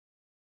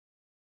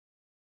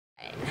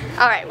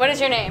All right, what is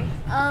your name?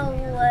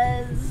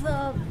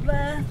 Elizabeth.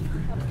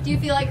 Do you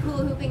feel like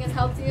hula hooping has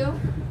helped you?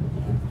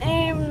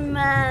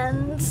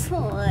 Immensely.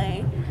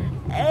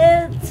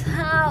 It's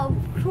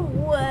helped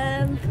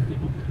with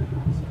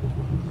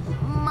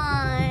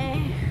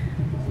my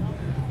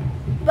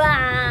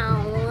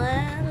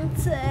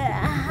balance. It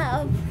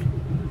helped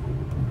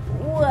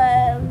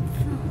with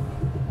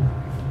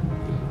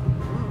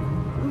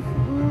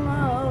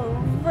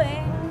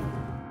moving.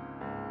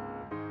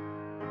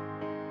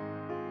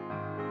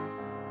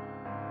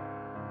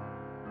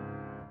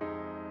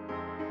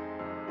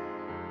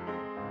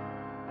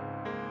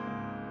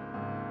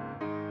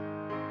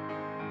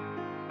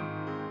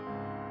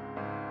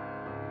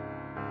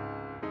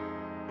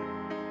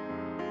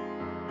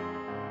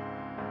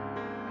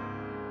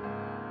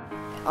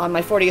 On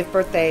my 40th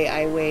birthday,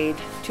 I weighed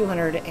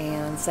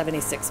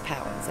 276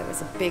 pounds. I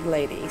was a big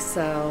lady,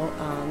 so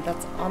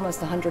that's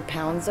almost 100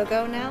 pounds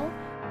ago now.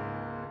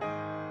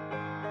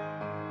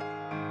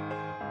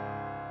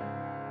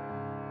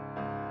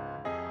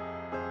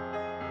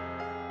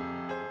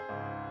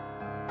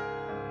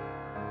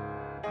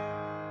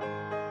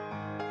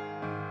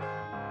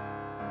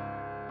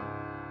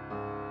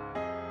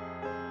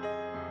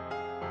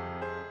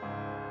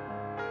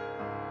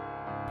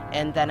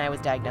 And then I was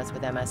diagnosed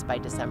with MS by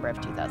December of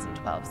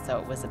 2012, so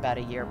it was about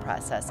a year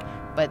process.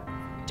 But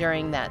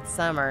during that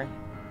summer,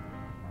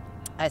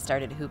 I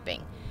started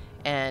hooping.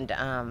 And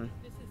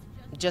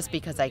just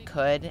because I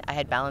could, I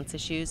had balance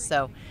issues,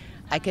 so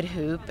I could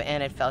hoop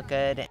and it felt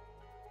good.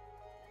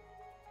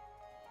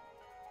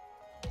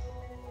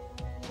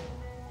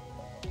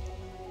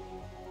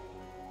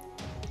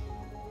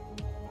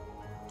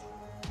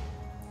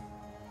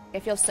 I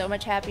feel so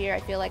much happier.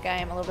 I feel like I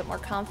am a little bit more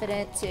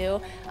confident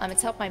too.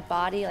 It's helped my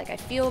body. Like I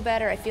feel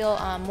better. I feel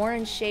more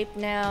in shape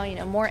now. You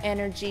know, more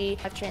energy.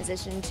 I've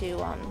transitioned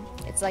to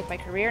it's like my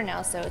career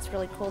now. So it's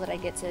really cool that I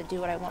get to do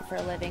what I want for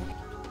a living.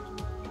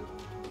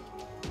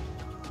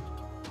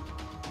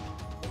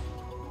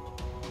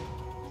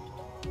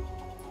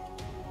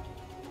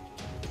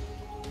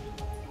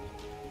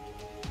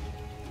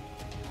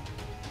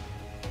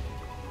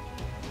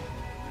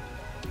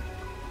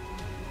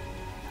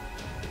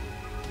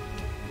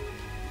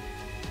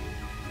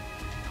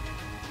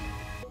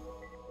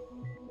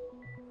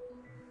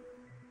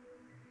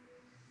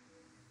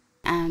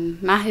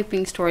 My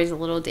hooping story is a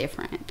little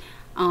different.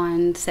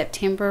 On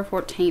September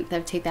 14th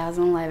of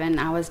 2011,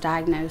 I was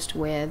diagnosed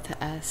with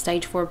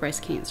stage 4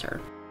 breast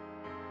cancer.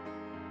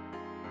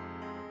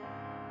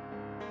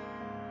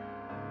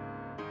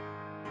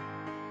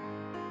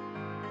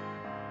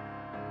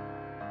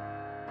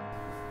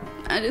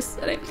 I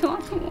didn't feel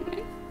like a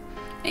woman.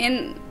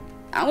 And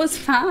I was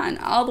fine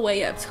all the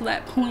way up to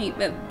that point,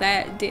 but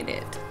that did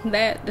it.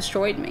 That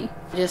destroyed me.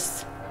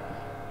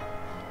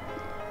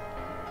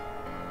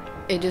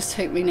 It just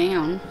took me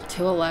down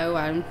to a low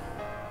I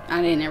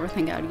didn't ever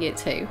think I would get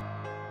to.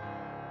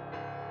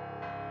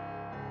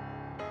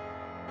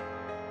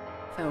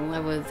 So I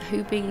was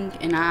hooping,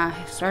 and I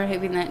started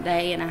hooping that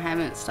day, and I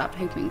haven't stopped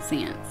hooping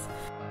since.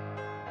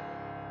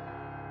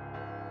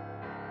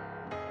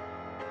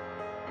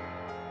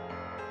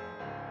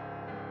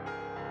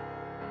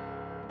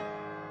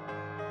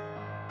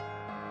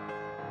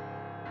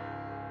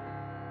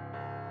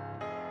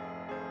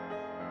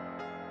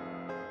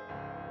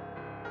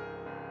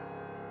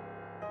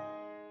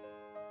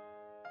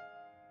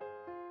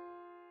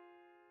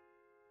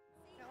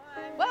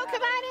 Well,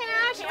 come on,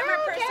 Ash.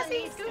 Oh,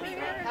 Cassie.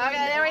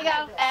 Okay, there we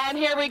go. And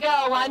here we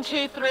go. 1,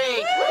 2, 3.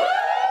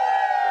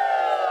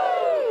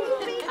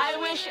 I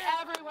wish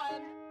every